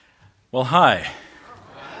Well, hi.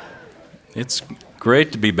 It's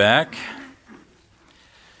great to be back.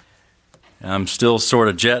 I'm still sort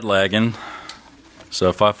of jet lagging, so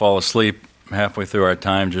if I fall asleep halfway through our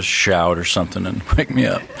time, just shout or something and wake me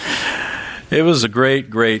up. It was a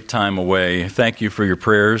great time away. Thank you for your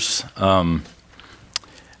prayers.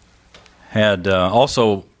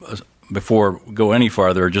 Before we go any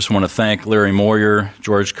farther, I just want to thank Larry Moyer,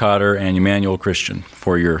 George Cotter, and Emmanuel Christian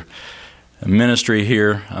for your ministry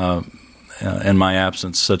here. In my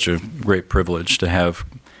absence, such a great privilege to have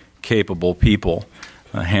capable people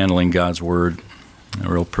handling God's Word.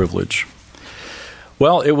 A real privilege.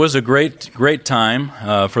 Well, it was a great time.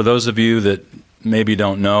 For those of you that maybe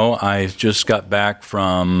don't know, I just got back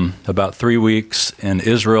from about 3 weeks in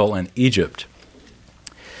Israel and Egypt.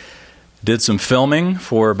 Did some filming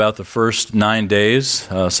for about the first 9 days,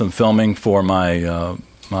 some filming for my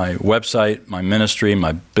website, my ministry,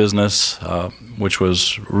 my business, which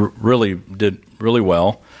was did really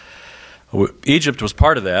well. Egypt was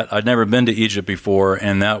part of that. I'd never been to Egypt before,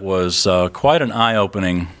 and that was quite an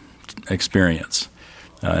eye-opening experience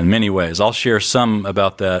in many ways. I'll share some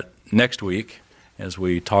about that next week as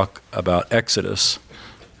we talk about Exodus.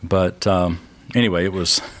 But anyway, it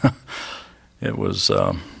was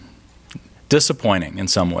disappointing in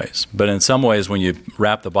some ways. But in some ways, when you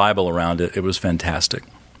wrap the Bible around it, it was fantastic.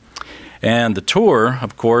 And the tour,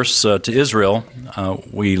 of course, to Israel,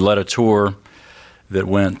 we led a tour that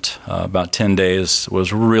went about 10 days,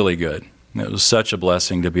 was really good. It was such a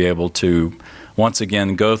blessing to be able to, once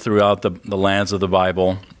again, go throughout the lands of the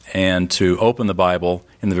Bible and to open the Bible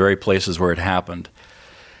in the very places where it happened.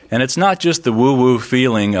 And it's not just the woo-woo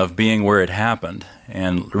feeling of being where it happened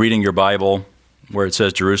and reading your Bible where it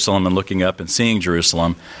says Jerusalem and looking up and seeing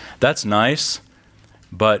Jerusalem. That's nice.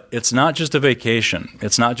 But it's not just a vacation.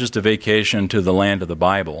 It's not just a vacation to the land of the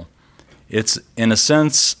Bible. It's, in a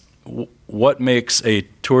sense, what makes a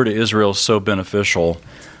tour to Israel so beneficial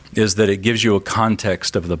is that it gives you a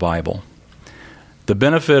context of the Bible. The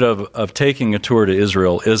benefit of taking a tour to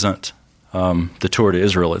Israel isn't the tour to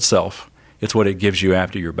Israel itself. It's what it gives you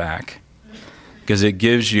after you're back. Because it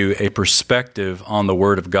gives you a perspective on the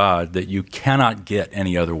Word of God that you cannot get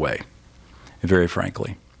any other way, very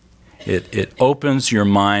frankly. It opens your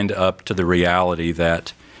mind up to the reality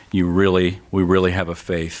that we really have a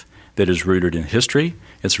faith that is rooted in history,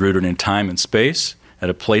 it's rooted in time and space, at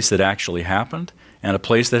a place that actually happened, and a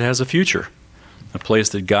place that has a future, a place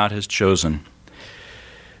that God has chosen.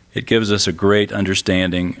 It gives us a greater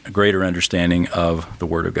understanding of the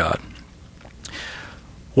Word of God.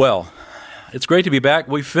 Well, it's great to be back.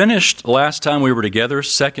 We finished last time we were together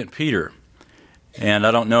 2 Peter. And I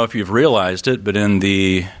don't know if you've realized it, but in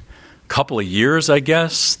the couple of years, I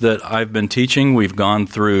guess, that I've been teaching, we've gone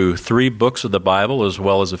through 3 books of the Bible as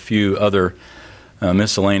well as a few other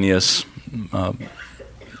miscellaneous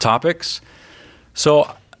topics.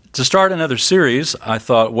 So to start another series, I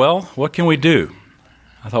thought, well, what can we do?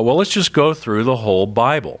 I thought, well, let's just go through the whole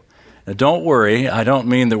Bible. Now, don't worry, I don't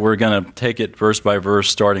mean that we're going to take it verse by verse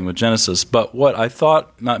starting with Genesis, but what I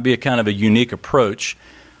thought might be a kind of a unique approach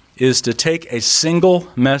is to take a single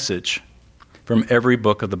message from every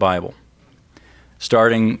book of the Bible,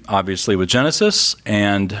 starting obviously with Genesis,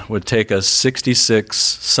 and would take us 66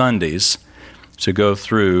 Sundays to go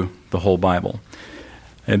through the whole Bible.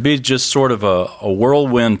 It'd be just sort of a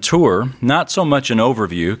whirlwind tour, not so much an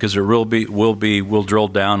overview, because we'll drill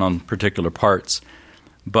down on particular parts.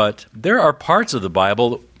 But there are parts of the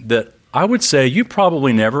Bible that I would say you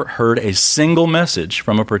probably never heard a single message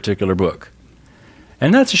from a particular book.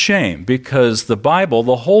 And that's a shame, because the Bible,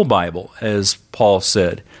 the whole Bible, as Paul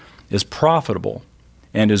said, is profitable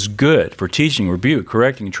and is good for teaching, rebuke,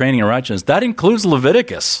 correcting, training in righteousness. That includes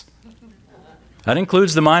Leviticus. That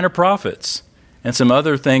includes the minor prophets and some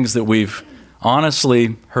other things that we've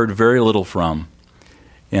honestly heard very little from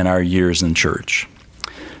in our years in church.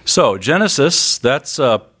 So Genesis, that's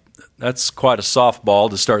quite a softball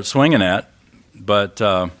to start swinging at, but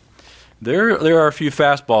there are a few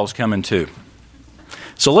fastballs coming too.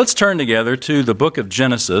 So let's turn together to the book of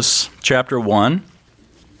Genesis, chapter 1,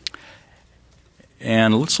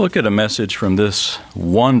 and let's look at a message from this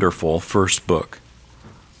wonderful first book.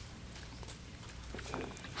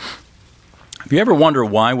 Have you ever wondered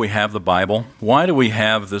why we have the Bible? Why do we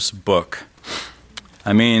have this book?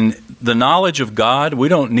 I mean, the knowledge of God, we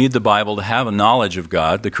don't need the Bible to have a knowledge of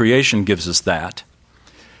God. The creation gives us that.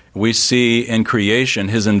 We see in creation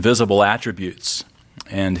His invisible attributes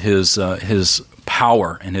and His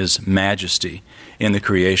power and His majesty in the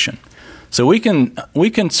creation. So we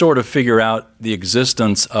can sort of figure out the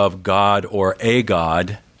existence of God or a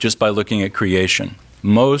God just by looking at creation.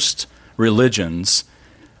 Most religions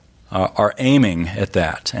are aiming at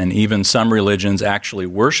that. And even some religions actually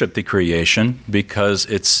worship the creation because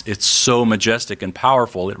it's so majestic and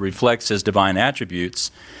powerful. It reflects His divine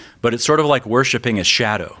attributes, but it's sort of like worshiping a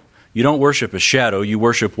shadow. You don't worship a shadow, you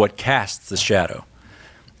worship what casts the shadow.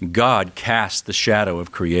 God casts the shadow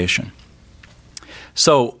of creation.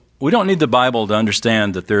 So we don't need the Bible to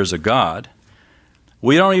understand that there's a God.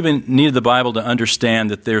 We don't even need the Bible to understand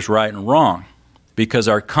that there's right and wrong, because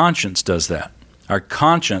our conscience does that. Our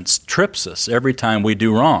conscience trips us every time we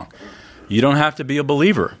do wrong. You don't have to be a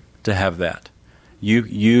believer to have that.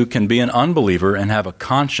 You can be an unbeliever and have a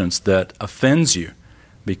conscience that offends you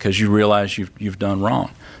because you realize you've done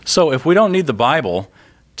wrong. So if we don't need the Bible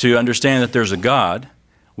to understand that there's a God,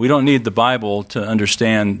 we don't need the Bible to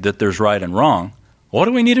understand that there's right and wrong, what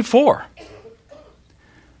do we need it for?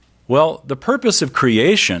 Well, the purpose of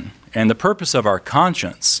creation and the purpose of our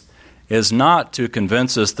conscience is not to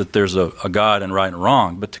convince us that there's a God and right and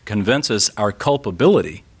wrong, but to convince us our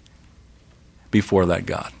culpability before that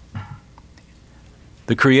God.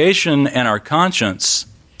 The creation and our conscience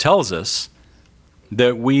tells us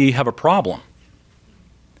that we have a problem,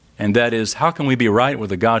 and that is, how can we be right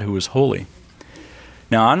with a God who is holy?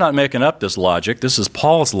 Now, I'm not making up this logic. This is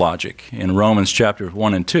Paul's logic in Romans chapters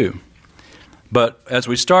 1 and 2. But as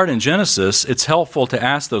we start in Genesis, it's helpful to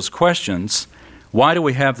ask those questions. Why do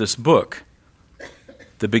we have this book?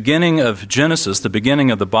 The beginning of Genesis, the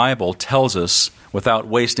beginning of the Bible, tells us, without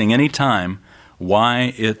wasting any time,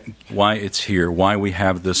 why it's here, why we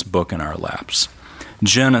have this book in our laps.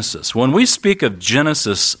 Genesis. When we speak of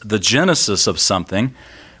Genesis, the genesis of something,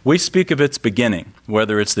 we speak of its beginning,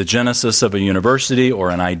 whether it's the genesis of a university or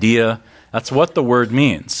an idea. That's what the word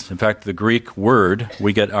means. In fact, the Greek word,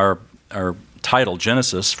 we get our title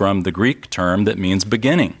Genesis from the Greek term that means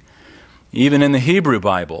beginning. Even in the Hebrew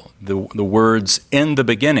Bible, the words in the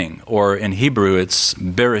beginning, or in Hebrew it's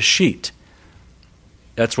Bereshit.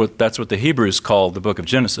 That's what the Hebrews call the book of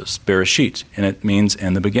Genesis, Bereshit, and it means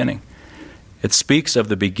in the beginning. It speaks of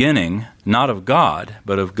the beginning, not of God,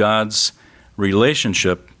 but of God's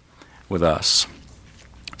relationship with us.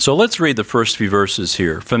 So let's read the first few verses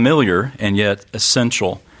here, familiar and yet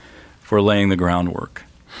essential for laying the groundwork.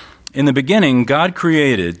 In the beginning, God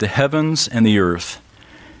created the heavens and the earth.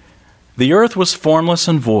 The earth was formless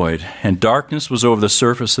and void, and darkness was over the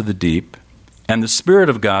surface of the deep, and the Spirit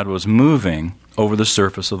of God was moving over the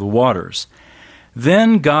surface of the waters.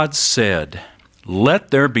 Then God said,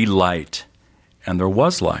 "Let there be light," and there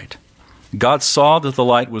was light. God saw that the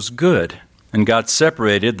light was good, and God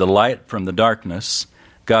separated the light from the darkness.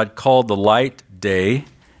 God called the light day,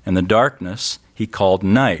 and the darkness He called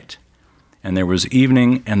night. And there was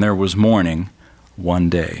evening and there was morning one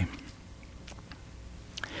day.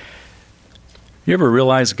 You ever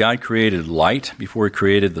realize God created light before He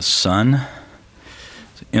created the sun?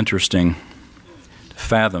 It's interesting to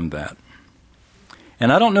fathom that.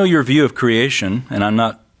 And I don't know your view of creation, and I'm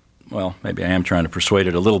not, well, maybe I am trying to persuade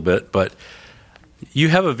it a little bit, but you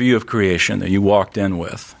have a view of creation that you walked in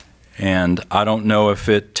with. And I don't know if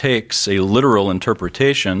it takes a literal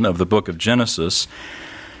interpretation of the book of Genesis,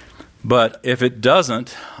 but if it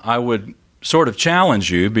doesn't, I would sort of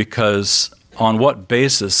challenge you, because on what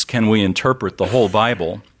basis can we interpret the whole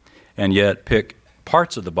Bible and yet pick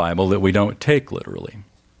parts of the Bible that we don't take literally?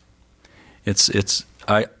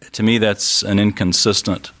 To me, that's an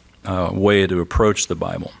inconsistent way to approach the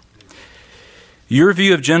Bible. Your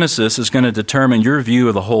view of Genesis is going to determine your view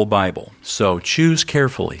of the whole Bible. So choose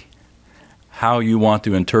carefully how you want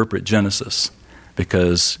to interpret Genesis,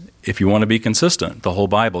 because if you want to be consistent, the whole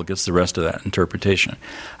Bible gets the rest of that interpretation.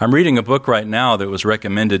 I'm reading a book right now that was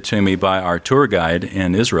recommended to me by our tour guide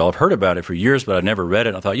in Israel. I've heard about it for years, but I've never read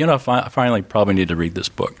it. I thought, I finally probably need to read this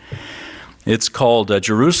book. It's called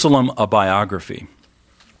Jerusalem, a Biography.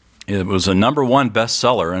 It was a number one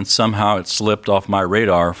bestseller, and somehow it slipped off my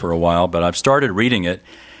radar for a while, but I've started reading it,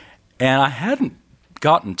 and I hadn't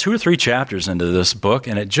gotten 2 or 3 chapters into this book,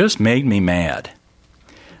 and it just made me mad.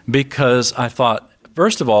 Because I thought,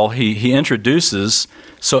 first of all, he introduces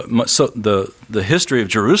the history of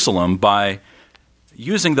Jerusalem by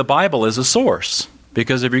using the Bible as a source.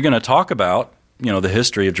 Because if you're going to talk about the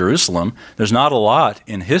history of Jerusalem, there's not a lot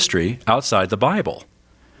in history outside the Bible.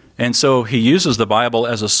 And so he uses the Bible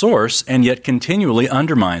as a source and yet continually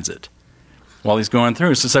undermines it while he's going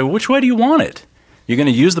through. So say, well, which way do you want it? You're going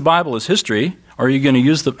to use the Bible as history, or are you going to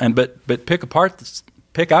use but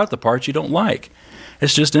pick out the parts you don't like?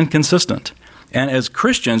 It's just inconsistent. And as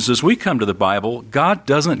Christians, as we come to the Bible, God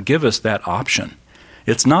doesn't give us that option.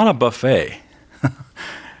 It's not a buffet.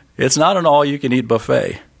 It's not an all-you-can-eat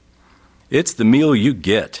buffet. It's the meal you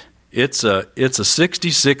get. It's a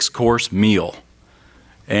 66-course meal.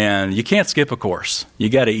 And you can't skip a course. You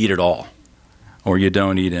got to eat it all, or you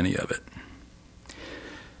don't eat any of it.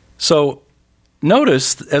 So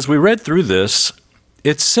notice, as we read through this,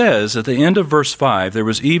 it says at the end of verse 5, there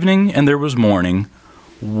was evening and there was morning,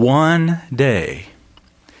 one day.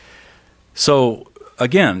 So,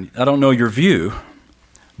 again, I don't know your view,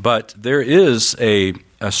 but there is a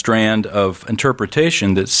strand of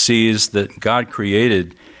interpretation that sees that God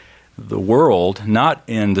created the world not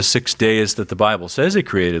in the 6 days that the Bible says He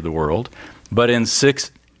created the world, but in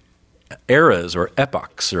 6 eras or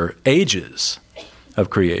epochs or ages of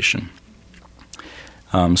creation.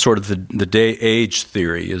 Sort of the day-age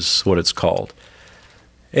theory is what it's called.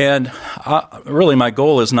 And really my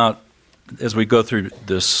goal is not, as we go through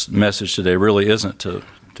this message today, really isn't to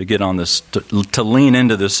get on this, to lean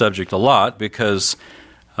into this subject a lot, because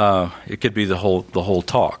it could be the whole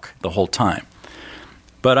talk, the whole time.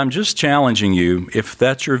 But I'm just challenging you, if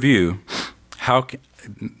that's your view,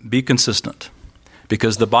 be consistent,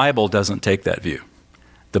 because the Bible doesn't take that view.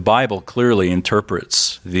 The Bible clearly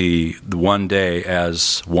interprets the one day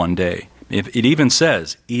as one day. It even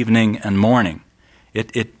says evening and morning.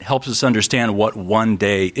 It helps us understand what one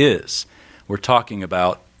day is. We're talking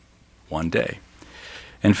about one day.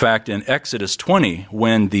 In fact, in Exodus 20,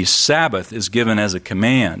 when the Sabbath is given as a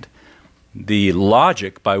command, the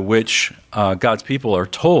logic by which God's people are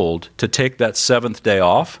told to take that 7th day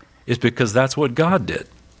off is because that's what God did.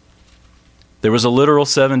 There was a literal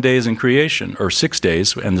 7 days in creation, or 6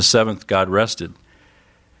 days, and the 7th God rested.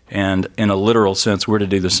 And in a literal sense, we're to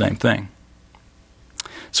do the same thing.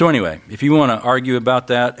 So anyway, if you want to argue about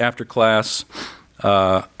that after class,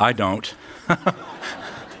 I don't.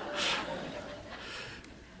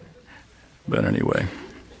 But anyway.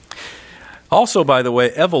 Also, by the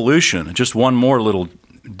way, evolution, just one more little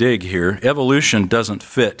dig here. Evolution doesn't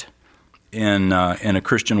fit in a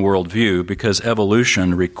Christian worldview, because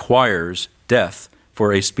evolution requires death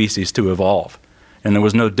for a species to evolve. And there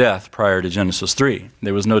was no death prior to Genesis 3.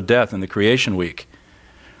 There was no death in the creation week.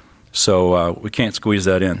 So we can't squeeze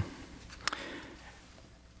that in.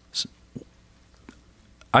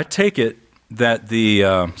 I take it that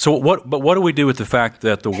but what do we do with the fact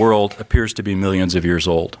that the world appears to be millions of years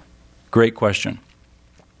old? Great question.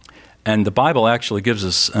 And the Bible actually gives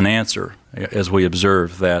us an answer as we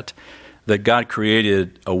observe that God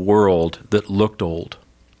created a world that looked old,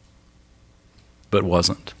 but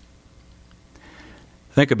wasn't.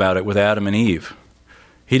 Think about it with Adam and Eve.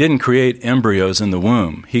 He didn't create embryos in the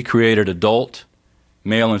womb. He created adult,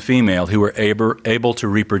 male and female, who were able to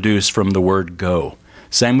reproduce from the word go.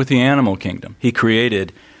 Same with the animal kingdom. He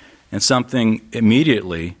created something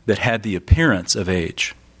immediately that had the appearance of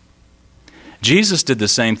age. Jesus did the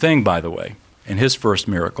same thing, by the way, in his first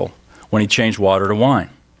miracle, when he changed water to wine.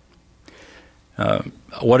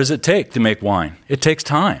 What does it take to make wine? It takes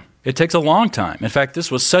time. It takes a long time. In fact,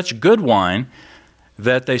 this was such good wine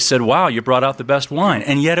that they said, wow, you brought out the best wine.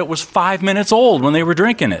 And yet it was 5 minutes old when they were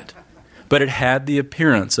drinking it. But it had the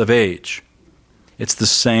appearance of age. It's the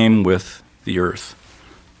same with the earth.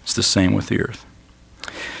 It's the same with the earth.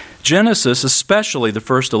 Genesis, especially the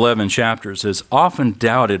first 11 chapters, is often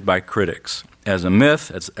doubted by critics as a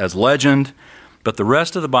myth, as legend, but the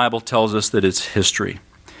rest of the Bible tells us that it's history.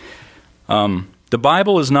 The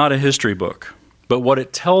Bible is not a history book, but what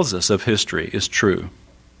it tells us of history is true.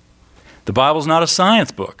 The Bible's not a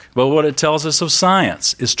science book, but what it tells us of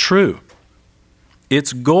science is true.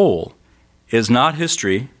 Its goal is not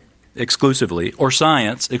history exclusively or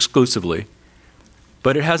science exclusively,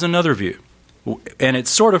 but it has another view. And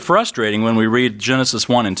it's sort of frustrating when we read Genesis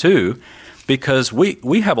 1 and 2, because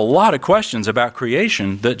we have a lot of questions about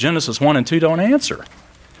creation that Genesis 1 and 2 don't answer.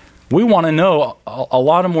 We want to know a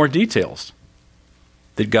lot of more details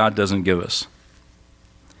that God doesn't give us.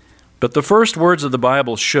 But the first words of the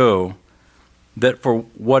Bible show that for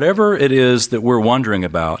whatever it is that we're wondering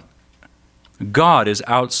about, God is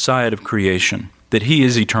outside of creation, that He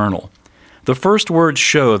is eternal. The first words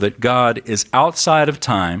show that God is outside of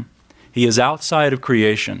time, He is outside of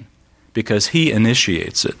creation, because He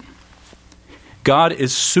initiates it. God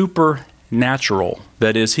is supernatural,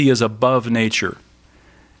 that is, He is above nature,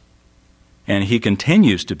 and He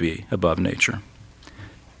continues to be above nature.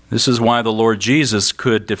 This is why the Lord Jesus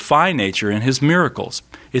could defy nature in His miracles.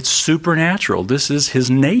 It's supernatural. This is His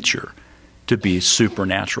nature, to be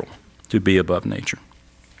supernatural, to be above nature.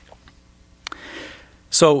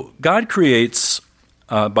 So God creates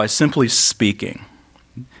by simply speaking.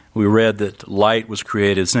 We read that light was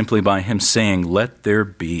created simply by Him saying, "Let there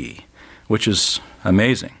be," which is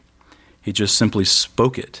amazing. He just simply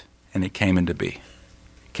spoke it, and it came into being.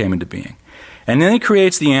 And then He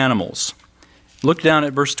creates the animals. Look down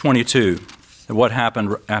at verse 22 what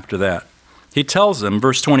happened after that. He tells them,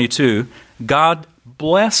 verse 22, God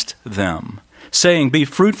blessed them, saying, be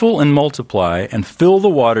fruitful and multiply, and fill the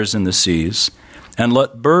waters in the seas, and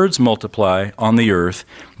let birds multiply on the earth.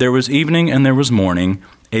 There was evening and there was morning,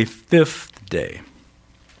 a fifth day.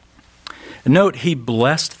 Note, he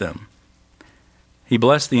blessed them. He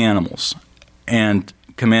blessed the animals and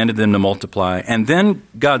commanded them to multiply. And then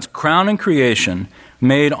God's crowning creation,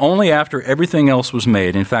 made only after everything else was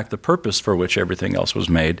made, in fact, the purpose for which everything else was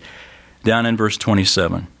made, down in verse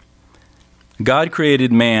 27. God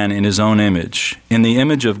created man in his own image. In the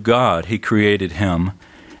image of God, he created him.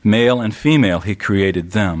 Male and female, he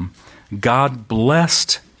created them. God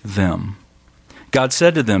blessed them. God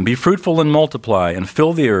said to them, be fruitful and multiply, and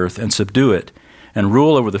fill the earth and subdue it, and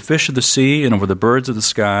rule over the fish of the sea, and over the birds of the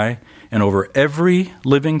sky, and over every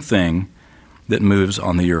living thing that moves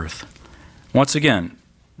on the earth. Once again,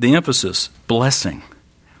 the emphasis, blessing.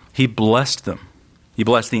 He blessed them. He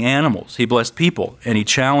blessed the animals. He blessed people, and he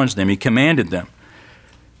challenged them. He commanded them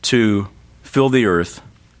to fill the earth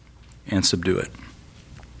and subdue it.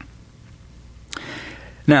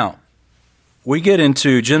 Now, we get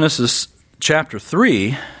into Genesis chapter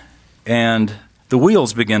 3, and the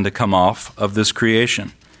wheels begin to come off of this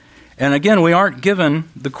creation. And again, we aren't given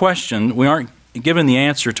the question, we aren't given the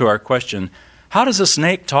answer to our question, how does a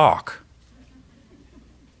snake talk?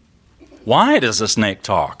 Why does a snake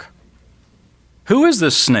talk? Who is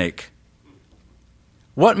this snake?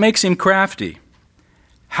 What makes him crafty?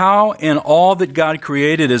 How in all that God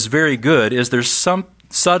created is very good is there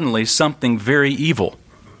suddenly something very evil?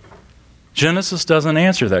 Genesis doesn't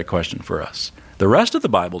answer that question for us. The rest of the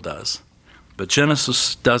Bible does, but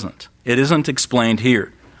Genesis doesn't. It isn't explained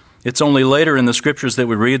here. It's only later in the Scriptures that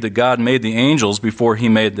we read that God made the angels before he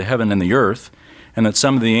made the heaven and the earth, and that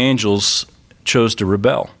some of the angels chose to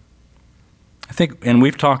rebel. I think, and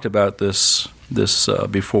we've talked about this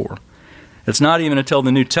before. It's not even until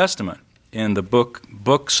the New Testament, in the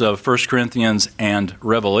books of 1 Corinthians and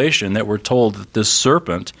Revelation, that we're told that this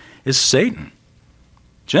serpent is Satan.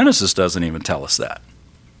 Genesis doesn't even tell us that.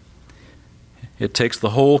 It takes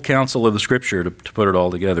the whole counsel of the Scripture to put it all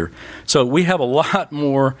together. So we have a lot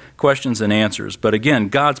more questions than answers. But again,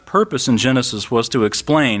 God's purpose in Genesis was to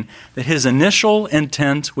explain that his initial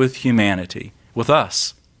intent with humanity, with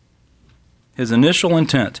us, his initial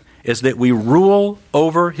intent is that we rule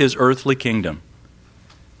over his earthly kingdom.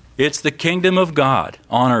 It's the kingdom of God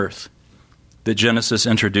on earth that Genesis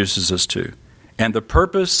introduces us to. And the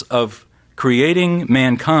purpose of creating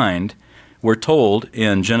mankind, we're told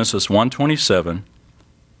in Genesis 1:27,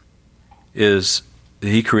 is to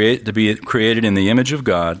be created in the image of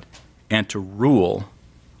God and to rule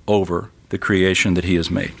over the creation that he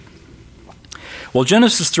has made. Well,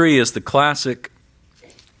 Genesis 3 is the classic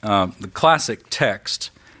text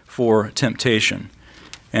for temptation.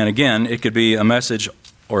 And again, it could be a message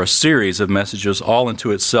or a series of messages all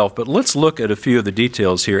into itself, but let's look at a few of the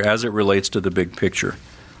details here as it relates to the big picture.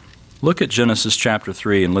 Look at Genesis chapter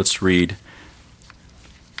 3 and let's read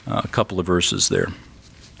a couple of verses there.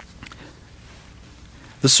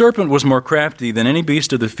 The serpent was more crafty than any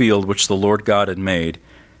beast of the field which the Lord God had made.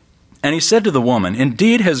 And he said to the woman,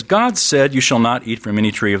 indeed, has God said, you shall not eat from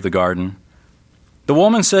any tree of the garden? The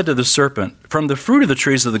woman said to the serpent, from the fruit of the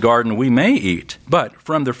trees of the garden we may eat, but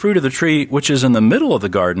from the fruit of the tree which is in the middle of the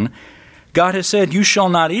garden, God has said, you shall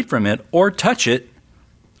not eat from it or touch it,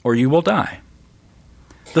 or you will die.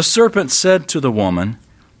 The serpent said to the woman,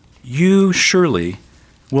 you surely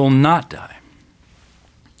will not die.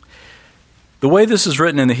 The way this is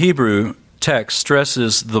written in the Hebrew text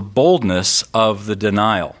stresses the boldness of the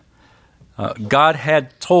denial. God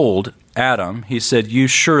had told Adam, he said, you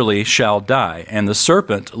surely shall die. And the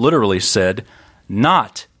serpent literally said,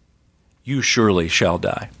 not you surely shall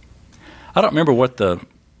die. I don't remember what the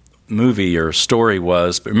movie or story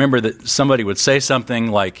was, but remember that somebody would say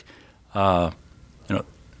something like,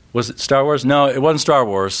 was it Star Wars? No, it wasn't Star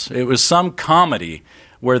Wars. It was some comedy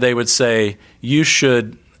where they would say, you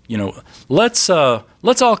should, let's all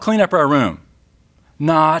clean up our room.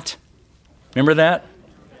 Not. Remember that?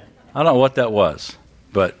 I don't know what that was,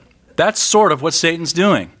 but that's sort of what Satan's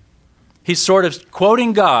doing. He's sort of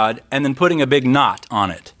quoting God and then putting a big not on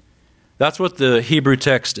it. That's what the Hebrew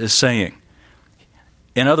text is saying.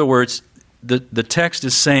 In other words, the text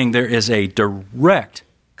is saying there is a direct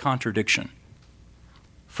contradiction.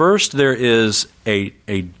 First, there is a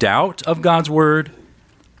doubt of God's word,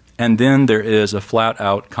 and then there is a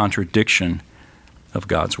flat-out contradiction of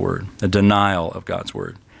God's word, a denial of God's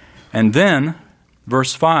word. And then,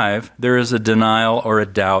 verse 5, there is a denial or a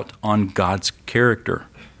doubt on God's character.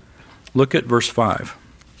 Look at verse 5.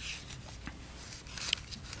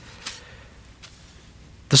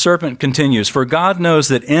 The serpent continues, "For God knows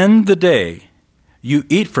that in the day you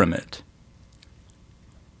eat from it,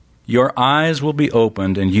 your eyes will be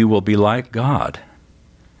opened and you will be like God,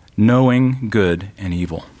 knowing good and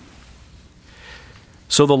evil."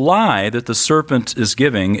 So the lie that the serpent is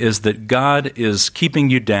giving is that God is keeping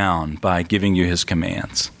you down by giving you his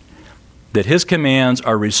commands. That his commands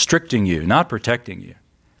are restricting you, not protecting you.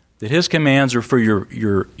 That his commands are for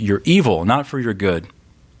your evil, not for your good.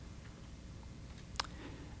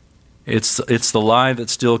 It's the lie that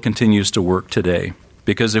still continues to work today.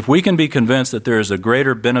 Because if we can be convinced that there is a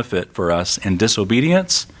greater benefit for us in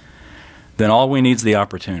disobedience, then all we need is the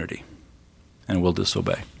opportunity, and we'll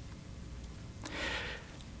disobey.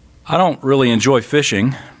 I don't really enjoy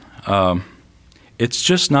fishing. It's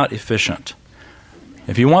just not efficient.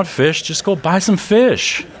 If you want fish, just go buy some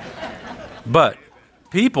fish. But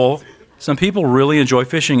some people really enjoy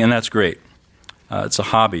fishing, and that's great. It's a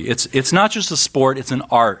hobby. It's not just a sport, it's an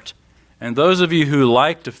art. And those of you who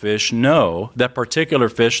like to fish know that particular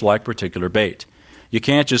fish like particular bait. You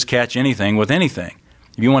can't just catch anything with anything.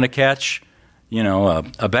 If you want to catch,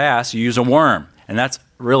 a bass, you use a worm. And that's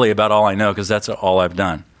really about all I know, because that's all I've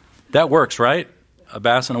done. That works, right? A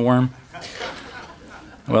bass and a worm?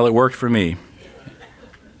 Well, it worked for me.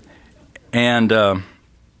 And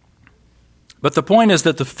but the point is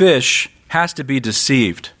that the fish has to be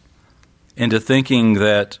deceived into thinking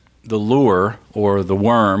that the lure or the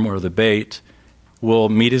worm or the bait will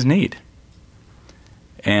meet his need.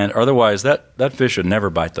 And otherwise, that fish would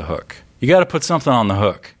never bite the hook. You got to put something on the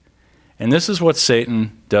hook. And this is what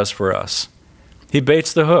Satan does for us. He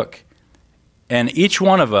baits the hook. And each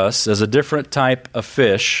one of us, as a different type of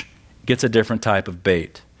fish, gets a different type of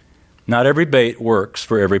bait. Not every bait works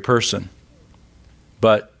for every person.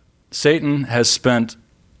 But Satan has spent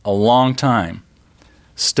a long time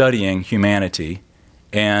studying humanity,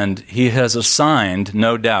 and he has assigned,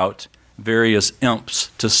 no doubt, various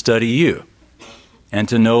imps to study you and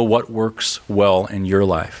to know what works well in your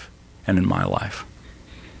life and in my life.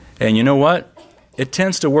 And you know what? It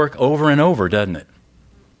tends to work over and over, doesn't it?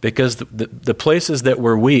 Because the places that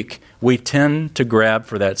we're weak, we tend to grab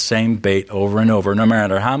for that same bait over and over. No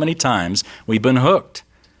matter how many times we've been hooked,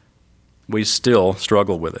 we still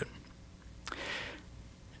struggle with it.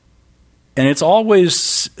 And it always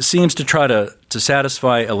seems to try to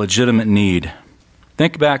satisfy a legitimate need.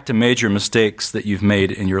 Think back to major mistakes that you've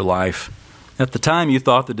made in your life. At the time you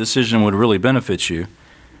thought the decision would really benefit you.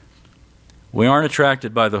 We aren't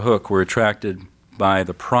attracted by the hook, we're attracted by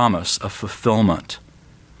the promise of fulfillment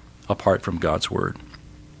apart from God's word.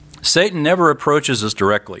 Satan never approaches us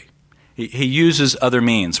directly. He uses other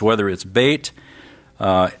means, whether it's bait.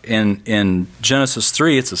 In Genesis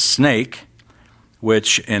 3, it's a snake,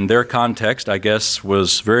 which in their context, I guess,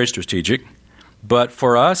 was very strategic. But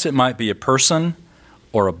for us, it might be a person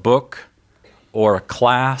or a book or a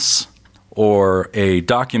class or a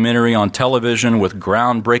documentary on television with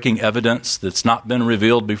groundbreaking evidence that's not been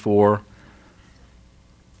revealed before.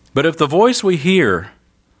 But if the voice we hear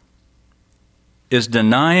is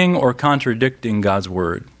denying or contradicting God's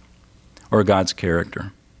word or God's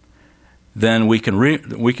character, then we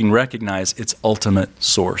can recognize its ultimate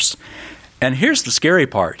source. And here's the scary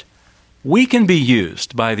part. We can be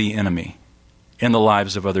used by the enemy in the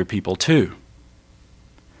lives of other people too.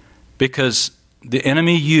 Because the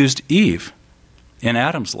enemy used Eve in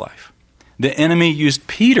Adam's life. The enemy used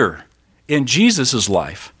Peter in Jesus'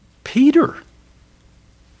 life. Peter.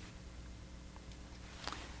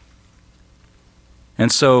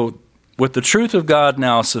 And so, with the truth of God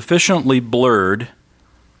now sufficiently blurred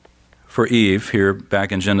for Eve here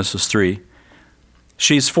back in Genesis 3,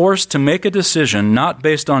 she's forced to make a decision not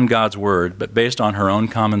based on God's word, but based on her own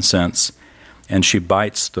common sense, and she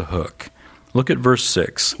bites the hook. Look at verse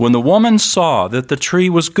 6. When the woman saw that the tree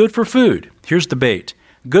was good for food, here's the bait,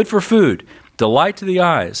 good for food, delight to the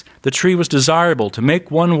eyes, the tree was desirable to make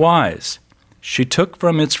one wise, she took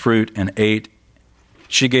from its fruit and ate.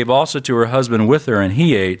 She gave also to her husband with her, and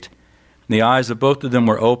he ate. The eyes of both of them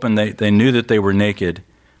were open. They knew that they were naked,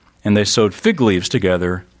 and they sewed fig leaves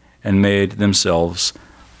together and made themselves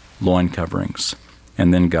loin coverings.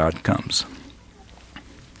 And then God comes.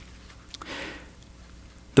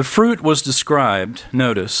 The fruit was described,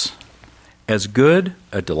 notice, as good,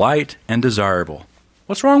 a delight, and desirable.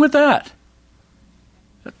 What's wrong with that?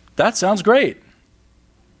 That sounds great,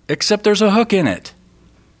 except there's a hook in it.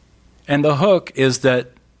 And the hook is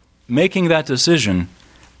that making that decision,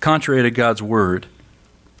 contrary to God's word,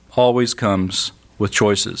 always comes with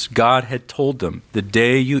choices. God had told them, the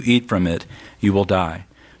day you eat from it, you will die.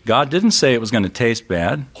 God didn't say it was going to taste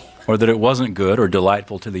bad or that it wasn't good or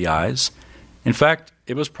delightful to the eyes. In fact,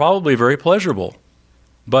 it was probably very pleasurable.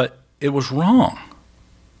 but it was wrong.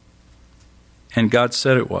 And God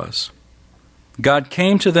said it was. God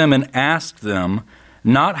came to them and asked them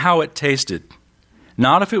not how it tasted,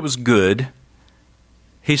 not if it was good.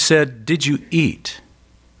 He said, did you eat?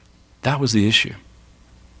 That was the issue.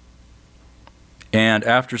 And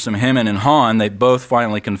after some hemming and hawing, they both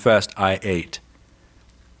finally confessed, I ate.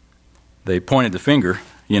 They pointed the finger,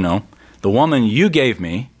 the woman you gave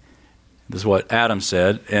me, this is what Adam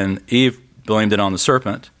said, and Eve blamed it on the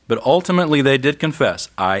serpent. But ultimately they did confess,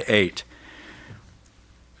 I ate.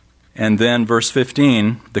 And then verse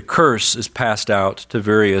 15, the curse is passed out to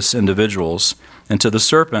various individuals. And to the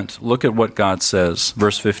serpent, look at what God says.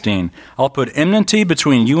 Verse 15, I'll put enmity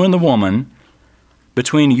between you and the woman,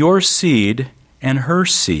 between your seed and her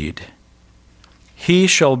seed. He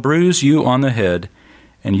shall bruise you on the head,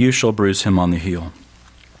 and you shall bruise him on the heel.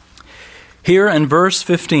 Here in verse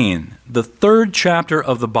 15, the third chapter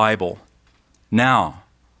of the Bible, now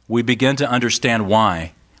we begin to understand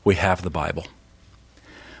why we have the Bible.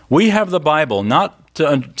 We have the Bible not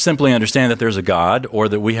to simply understand that there's a God or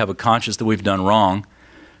that we have a conscience that we've done wrong.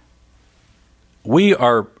 We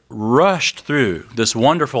are rushed through this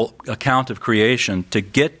wonderful account of creation to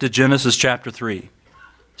get to Genesis chapter 3,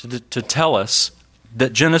 to tell us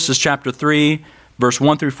that Genesis chapter 3, verse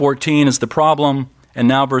 1 through 14 is the problem, and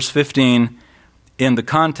now verse 15, in the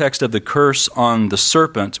context of the curse on the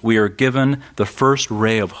serpent, we are given the first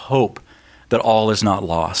ray of hope that all is not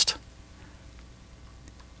lost.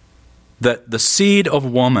 That the seed of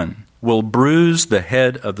woman will bruise the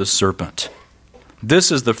head of the serpent.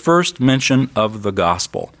 This is the first mention of the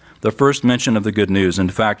gospel, the first mention of the good news. In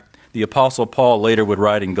fact, the Apostle Paul later would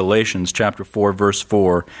write in Galatians chapter 4, verse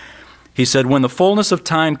 4, he said, when the fullness of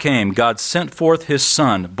time came, God sent forth his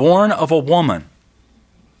Son, born of a woman,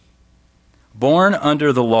 born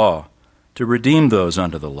under the law, to redeem those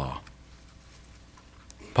under the law.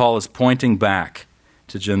 Paul is pointing back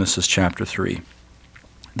to Genesis chapter 3.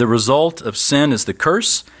 The result of sin is the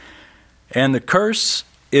curse, and the curse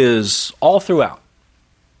is all throughout.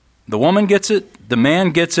 The woman gets it, the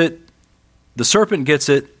man gets it, the serpent gets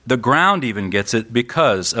it, the ground even gets it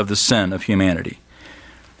because of the sin of humanity.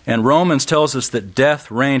 And Romans tells us that death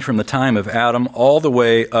reigned from the time of Adam all the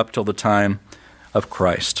way up till the time of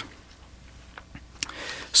Christ.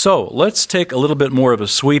 So let's take a little bit more of a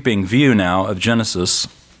sweeping view now of Genesis.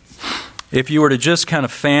 If you were to just kind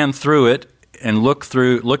of fan through it and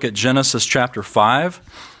look at Genesis chapter 5,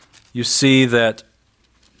 you see that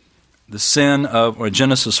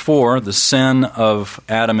Genesis 4, the sin of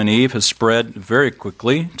Adam and Eve has spread very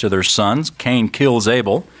quickly to their sons. Cain kills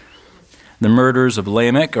Abel. The murders of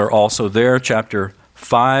Lamech are also there. Chapter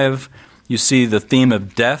 5, you see the theme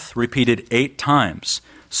of death repeated 8 times.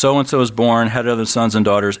 So-and-so was born, had other sons and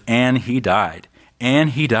daughters, and he died.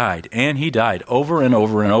 And he died. And he died. Over and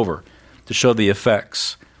over and over to show the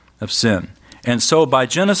effects of sin. And so by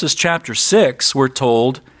Genesis chapter 6, we're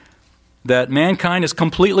told that mankind is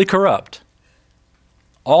completely corrupt.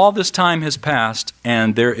 All this time has passed,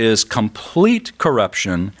 and there is complete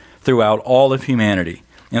corruption throughout all of humanity.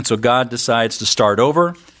 And so God decides to start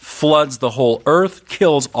over, floods the whole earth,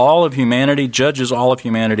 kills all of humanity, judges all of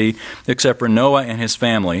humanity, except for Noah and his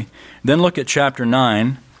family. Then look at chapter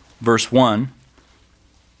 9, verse 1.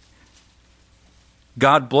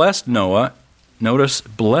 God blessed Noah, notice,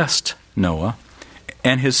 blessed Noah,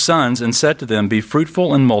 and his sons, and said to them, be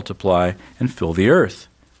fruitful and multiply and fill the earth.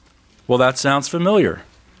 Well, that sounds familiar.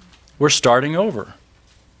 We're starting over.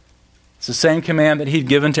 It's the same command that he'd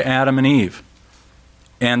given to Adam and Eve,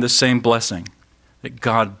 and the same blessing, that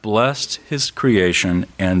God blessed his creation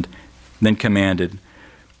and then commanded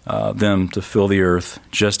them to fill the earth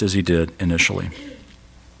just as he did initially.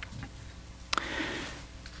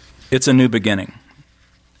 It's a new beginning.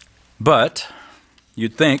 But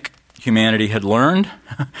you'd think humanity had learned,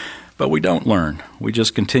 but we don't learn. We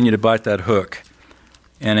just continue to bite that hook.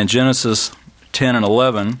 And in Genesis 10 and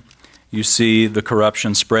 11, you see the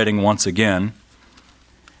corruption spreading once again.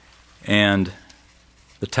 And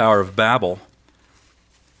the Tower of Babel,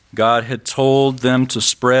 God had told them to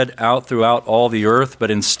spread out throughout all the earth, but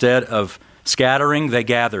instead of scattering, they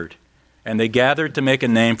gathered. And they gathered to make a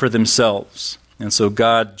name for themselves. And so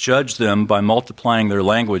God judged them by multiplying their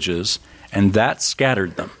languages, and that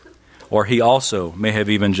scattered them. Or he also may have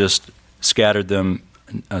even just scattered them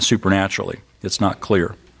supernaturally. It's not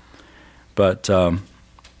clear. But for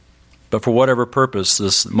whatever purpose,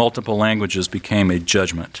 this multiple languages became a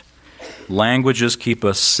judgment. Languages keep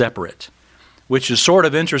us separate, which is sort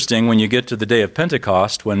of interesting when you get to the day of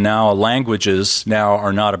Pentecost, when now languages now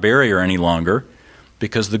are not a barrier any longer,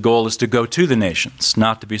 because the goal is to go to the nations,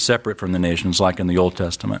 not to be separate from the nations like in the Old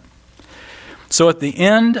Testament. So at the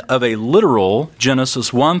end of a literal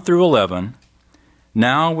Genesis 1 through 11,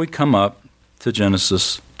 now we come up to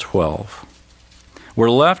Genesis 12. We're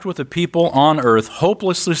left with a people on earth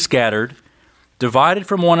hopelessly scattered, divided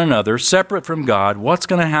from one another, separate from God. What's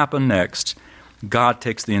going to happen next? God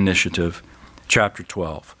takes the initiative. Chapter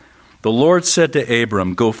 12. The Lord said to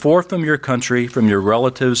Abram, "Go forth from your country, from your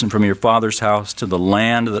relatives, and from your father's house to the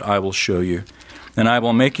land that I will show you. And I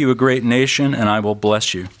will make you a great nation, and I will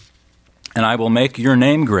bless you. And I will make your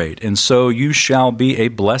name great, and so you shall be a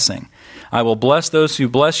blessing. I will bless those who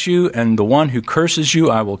bless you, and the one who curses you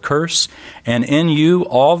I will curse, and in you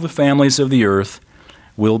all the families of the earth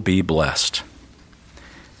will be blessed."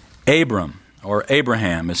 Abram, or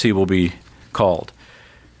Abraham as he will be called.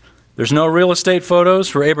 There's no real estate photos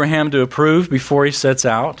for Abraham to approve before he sets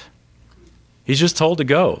out. He's just told to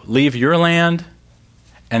go. Leave your land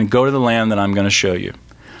and go to the land that I'm going to show you.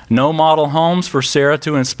 No model homes for Sarah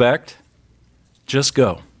to inspect. Just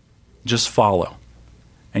go. Just follow.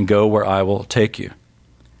 And go where I will take you.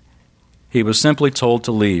 He was simply told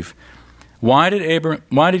to leave. Why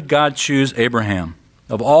did God choose Abraham?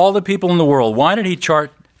 Of all the people in the world, why did he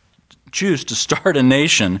choose to start a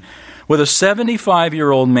nation with a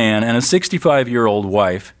 75-year-old man and a 65-year-old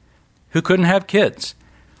wife who couldn't have kids?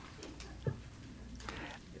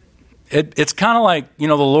 It's kind of like, the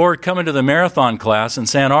Lord coming to the marathon class and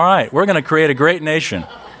saying, "All right, we're going to create a great nation."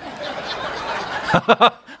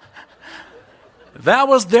 That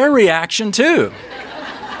was their reaction too.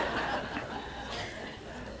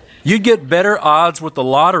 You'd get better odds with the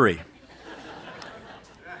lottery.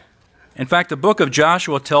 In fact, the book of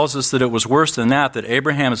Joshua tells us that it was worse than that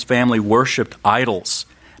Abraham's family worshipped idols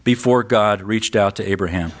before God reached out to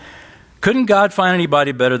Abraham. Couldn't God find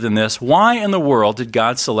anybody better than this? Why in the world did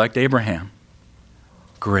God select Abraham?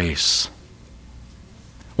 Grace.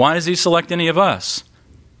 Why does he select any of us?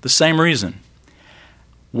 The same reason.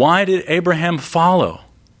 Why did Abraham follow?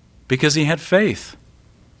 Because he had faith,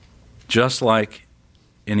 just like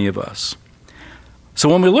any of us. So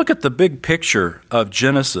when we look at the big picture of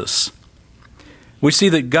Genesis, we see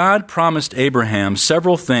that God promised Abraham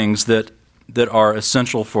several things that are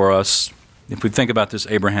essential for us if we think about this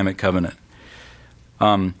Abrahamic covenant.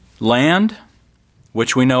 Land,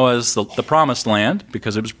 which we know as the promised land,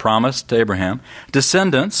 because it was promised to Abraham.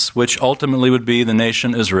 Descendants, which ultimately would be the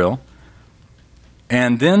nation Israel.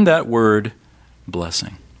 And then that word,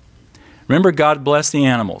 blessing. Remember, God blessed the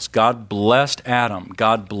animals. God blessed Adam.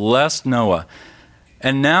 God blessed Noah.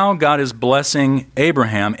 And now God is blessing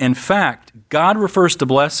Abraham. In fact, God refers to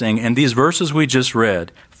blessing in these verses we just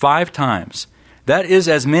read 5 times. That is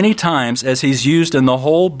as many times as he's used in the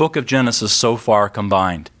whole book of Genesis so far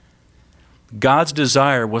combined. God's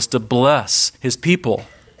desire was to bless his people,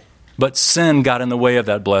 but sin got in the way of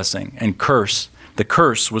that blessing, and the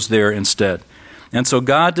curse was there instead. And so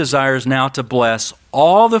God desires now to bless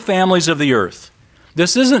all the families of the earth.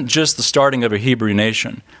 This isn't just the starting of a Hebrew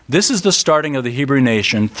nation. This is the starting of the Hebrew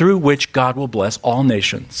nation through which God will bless all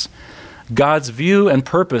nations. God's view and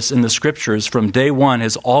purpose in the Scriptures from day one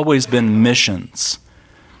has always been missions.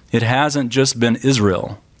 It hasn't just been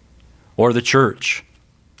Israel or the church.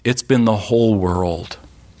 It's been the whole world.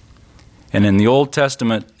 And in the Old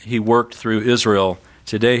Testament, he worked through Israel.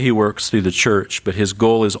 Today he works through the church, but his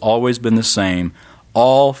goal has always been the same: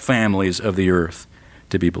 all families of the earth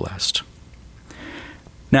to be blessed.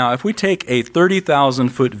 Now, if we take a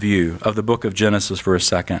 30,000-foot view of the book of Genesis for a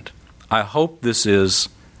second, I hope this is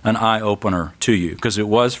an eye-opener to you, because it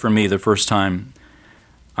was for me the first time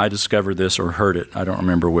I discovered this or heard it. I don't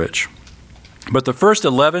remember which. But the first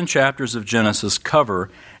 11 chapters of Genesis cover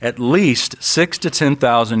at least 6,000 to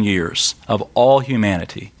 10,000 years of all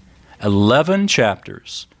humanity. 11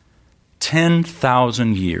 chapters,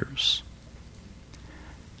 10,000 years.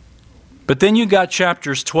 But then you got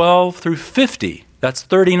chapters 12 through 50. That's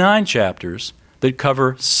 39 chapters that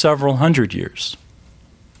cover several hundred years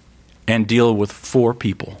and deal with 4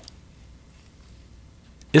 people.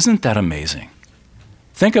 Isn't that amazing?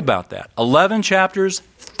 Think about that. 11 chapters,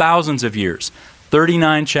 thousands of years.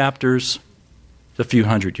 39 chapters, a few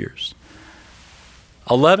hundred years.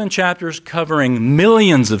 11 chapters covering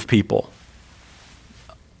millions of people.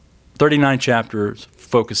 39 chapters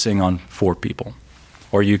focusing on 4 people.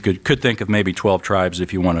 Or you could think of maybe 12 tribes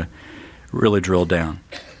if you want to really drill down.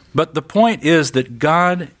 But the point is that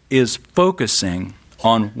God is focusing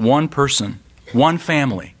on one person, one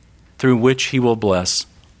family, through which he will bless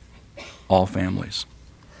all families.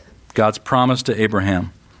 God's promise to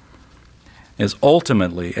Abraham is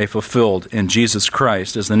ultimately fulfilled in Jesus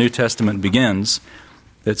Christ. As the New Testament begins,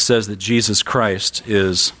 it says that Jesus Christ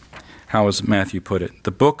is, how does Matthew put it?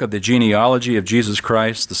 The book of the genealogy of Jesus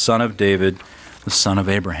Christ, the son of David, the son of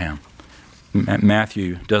Abraham.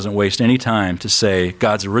 Matthew doesn't waste any time to say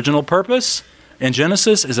God's original purpose in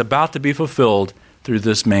Genesis is about to be fulfilled through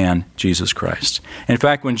this man, Jesus Christ. In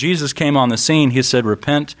fact, when Jesus came on the scene, he said,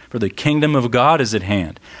 "Repent, for the kingdom of God is at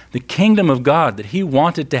hand." The kingdom of God that he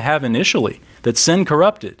wanted to have initially, that sin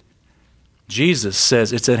corrupted. Jesus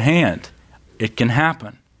says it's at hand. It can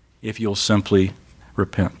happen if you'll simply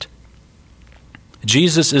repent.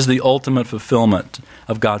 Jesus is the ultimate fulfillment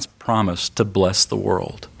of God's promise to bless the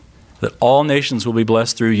world, that all nations will be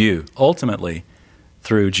blessed through you, ultimately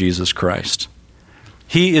through Jesus Christ.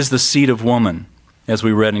 He is the seed of woman, as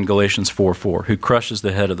we read in Galatians 4:4, who crushes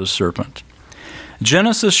the head of the serpent.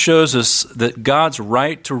 Genesis shows us that God's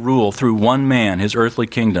right to rule through one man, his earthly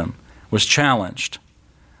kingdom, was challenged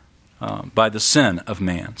by the sin of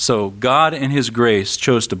man. So God in his grace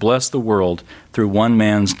chose to bless the world through one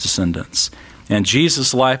man's descendants. And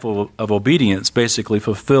Jesus' life of obedience basically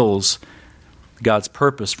fulfills God's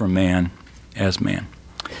purpose for man as man.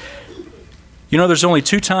 You know, there's only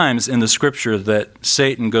 2 times in the Scripture that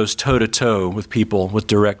Satan goes toe-to-toe with people with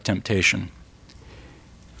direct temptation.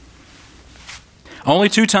 Only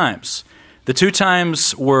 2 times. The 2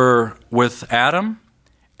 times were with Adam,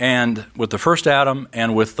 and with the first Adam,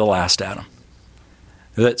 and with the last Adam.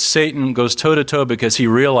 That Satan goes toe-to-toe because he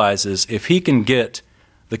realizes if he can get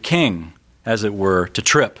the king, as it were, to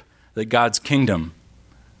trip, that God's kingdom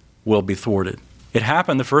will be thwarted. It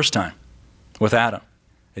happened the first time with Adam.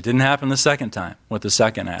 It didn't happen the second time with the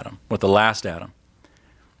second Adam, with the last Adam.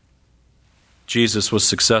 Jesus was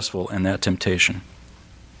successful in that temptation.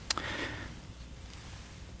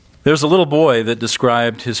 There's a little boy that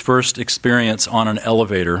described his first experience on an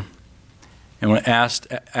elevator. And when asked,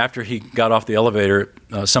 after he got off the elevator,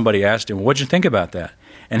 somebody asked him, "What'd you think about that?"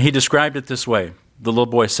 And he described it this way. The little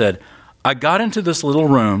boy said, "I got into this little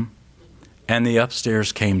room and the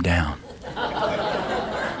upstairs came down."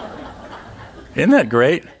 Isn't that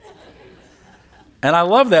great? And I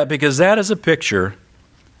love that because that is a picture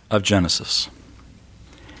of Genesis.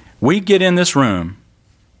 We get in this room,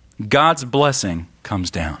 God's blessing comes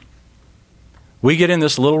down. We get in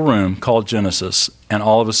this little room called Genesis, and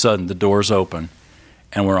all of a sudden the doors open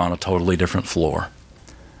and we're on a totally different floor.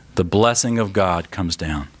 The blessing of God comes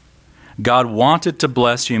down. God wanted to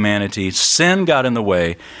bless humanity. Sin got in the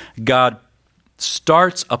way. God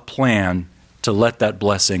starts a plan to let that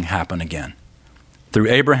blessing happen again. Through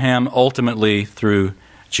Abraham, ultimately through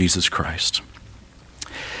Jesus Christ.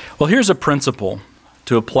 Well, here's a principle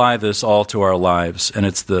to apply this all to our lives, and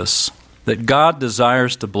it's this: that God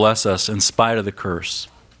desires to bless us in spite of the curse.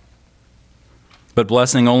 But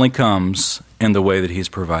blessing only comes in the way that He's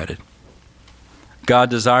provided. God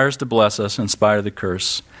desires to bless us in spite of the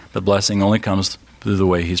curse, but blessing only comes through the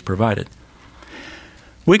way He's provided.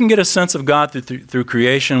 We can get a sense of God through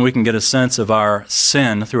creation. We can get a sense of our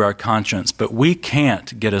sin through our conscience, but we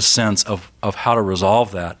can't get a sense of how to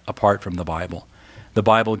resolve that apart from the Bible. The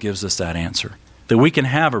Bible gives us that answer, that we can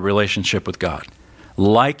have a relationship with God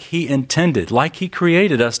like He intended, like He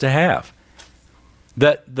created us to have.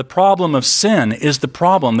 That the problem of sin is the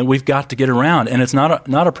problem that we've got to get around, and it's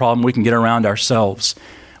not a problem we can get around ourselves.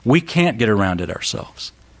 We can't get around it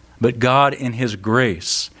ourselves. But God in His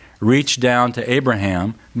grace reached down to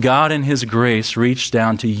Abraham. God in His grace reached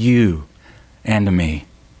down to you and to me.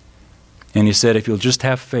 And He said, if you'll just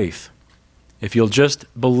have faith, if you'll just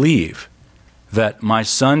believe that my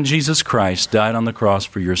Son Jesus Christ died on the cross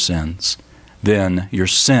for your sins, then your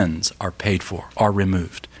sins are paid for, are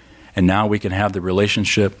removed. And now we can have the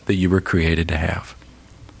relationship that you were created to have.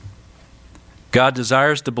 God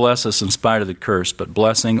desires to bless us in spite of the curse, but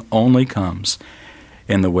blessing only comes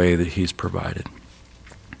in the way that He's provided.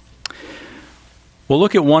 We'll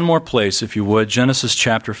look at one more place, if you would, Genesis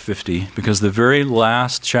chapter 50, because the very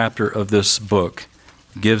last chapter of this book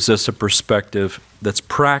gives us a perspective that's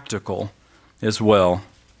practical as well,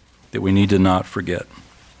 that we need to not forget.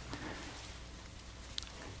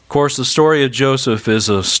 Of course, the story of Joseph is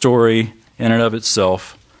a story in and of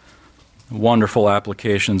itself. Wonderful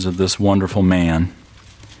applications of this wonderful man.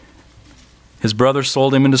 His brother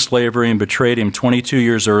sold him into slavery and betrayed him 22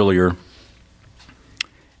 years earlier.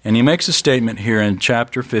 And he makes a statement here in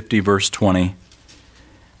chapter 50, verse 20,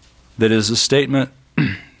 that is a statement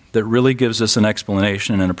that really gives us an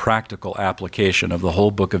explanation and a practical application of the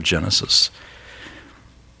whole book of Genesis.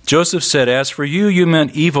 Joseph said, "As for you, you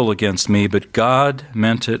meant evil against me, but God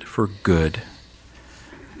meant it for good,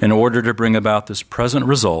 in order to bring about this present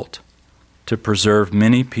result, to preserve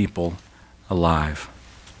many people alive."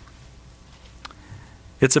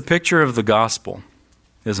 It's a picture of the gospel,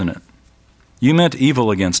 isn't it? You meant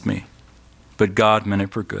evil against me, but God meant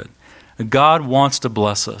it for good. God wants to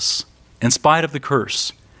bless us. in spite of the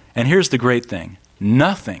curse. And here's the great thing.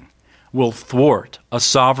 Nothing will thwart a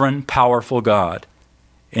sovereign, powerful God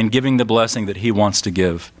in giving the blessing that he wants to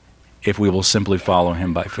give if we will simply follow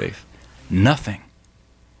him by faith. Nothing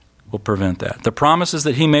will prevent that. The promises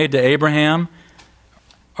that he made to Abraham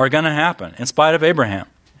are going to happen in spite of Abraham.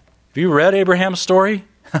 Have you read Abraham's story?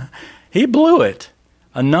 He blew it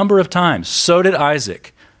a number of times. So did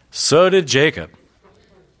Isaac. So did Jacob.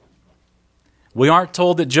 We aren't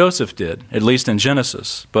told that Joseph did, at least in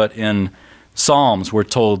Genesis, but in Psalms we're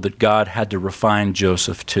told that God had to refine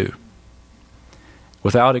Joseph too.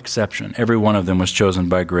 Without exception, every one of them was chosen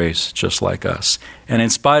by grace, just like us. And in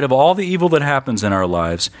spite of all the evil that happens in our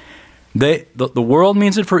lives, the world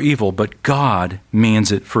means it for evil, but God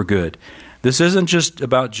means it for good. This isn't just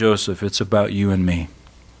about Joseph, it's about you and me.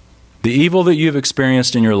 The evil that you've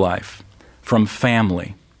experienced in your life, from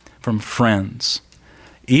family, from friends,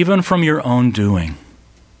 even from your own doing,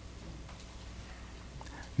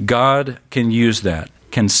 God can use that,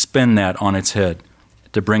 can spin that on its head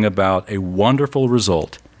to bring about a wonderful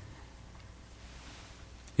result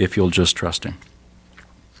if you'll just trust him.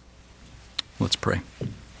 Let's pray.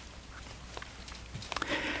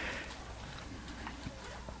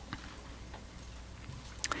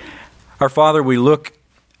 Our Father, we look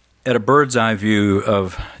at a bird's eye view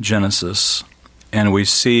of Genesis, and we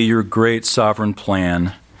see your great sovereign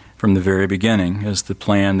plan from the very beginning as the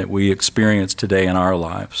plan that we experience today in our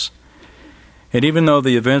lives. And even though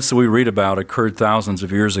the events that we read about occurred thousands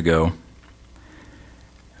of years ago,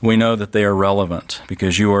 we know that they are relevant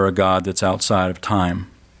because you are a God that's outside of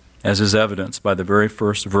time, as is evidenced by the very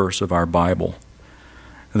first verse of our Bible,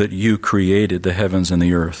 that you created the heavens and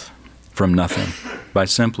the earth from nothing by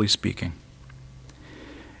simply speaking.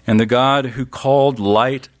 And the God who called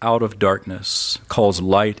light out of darkness calls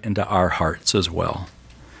light into our hearts as well.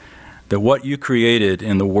 That what you created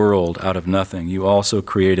in the world out of nothing, you also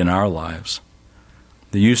create in our lives.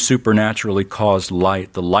 That you supernaturally caused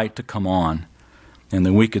light, the light to come on, and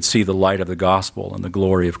then we could see the light of the gospel and the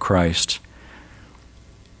glory of Christ.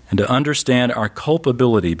 And to understand our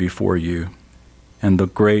culpability before you and the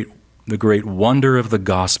great wonder of the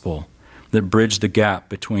gospel that bridged the gap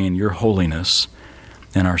between your holiness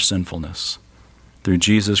and our sinfulness through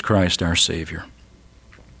Jesus Christ our Savior.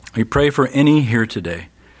 We pray for any here today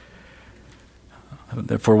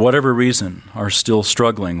that for whatever reason are still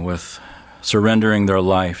struggling with surrendering their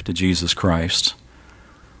life to Jesus Christ.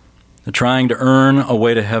 They're trying to earn a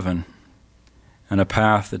way to heaven and a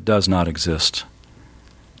path that does not exist.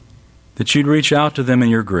 That you'd reach out to them in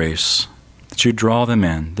your grace, that you'd draw them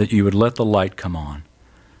in, that you would let the light come on.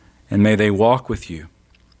 And may they walk with you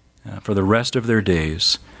for the rest of their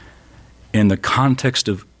days in the context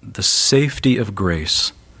of the safety of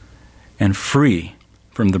grace and free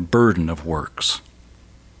from the burden of works.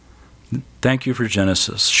 Thank you for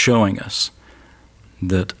Genesis showing us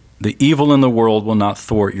that the evil in the world will not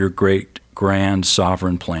thwart your great, grand,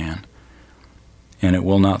 sovereign plan. And it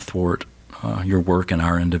will not thwart your work in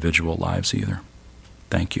our individual lives either.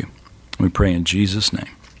 Thank you. We pray in Jesus' name.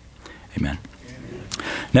 Amen.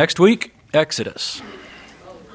 Next week, Exodus.